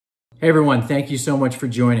Hey everyone, thank you so much for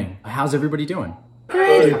joining. How's everybody doing?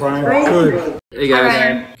 Hey, Brian. Good. Hey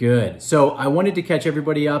guys. Good. So I wanted to catch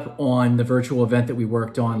everybody up on the virtual event that we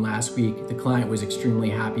worked on last week. The client was extremely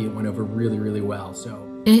happy. It went over really, really well.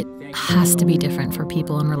 So it has to be different for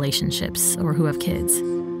people in relationships or who have kids.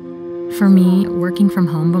 For me, working from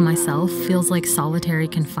home by myself feels like solitary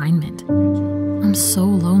confinement. I'm so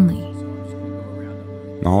lonely.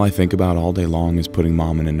 All I think about all day long is putting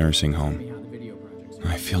Mom in a nursing home.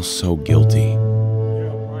 I feel so guilty.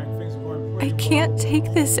 I can't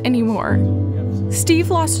take this anymore. Steve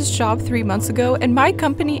lost his job 3 months ago, and my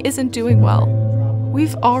company isn't doing well.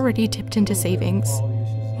 We've already dipped into savings.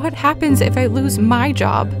 What happens if I lose my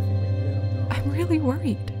job? I'm really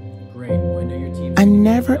worried. I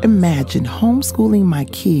never imagined homeschooling my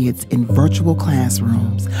kids in virtual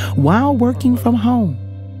classrooms while working from home.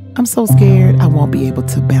 I'm so scared I won't be able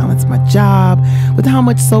to balance my job with how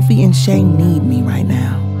much Sophie and Shane need me right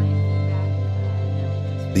now.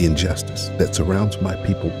 The injustice that surrounds my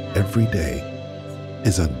people every day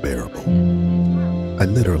is unbearable. I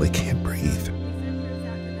literally can't breathe.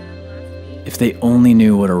 If they only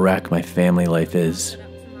knew what a wreck my family life is.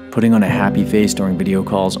 Putting on a happy face during video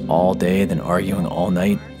calls all day, then arguing all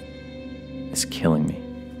night is killing me.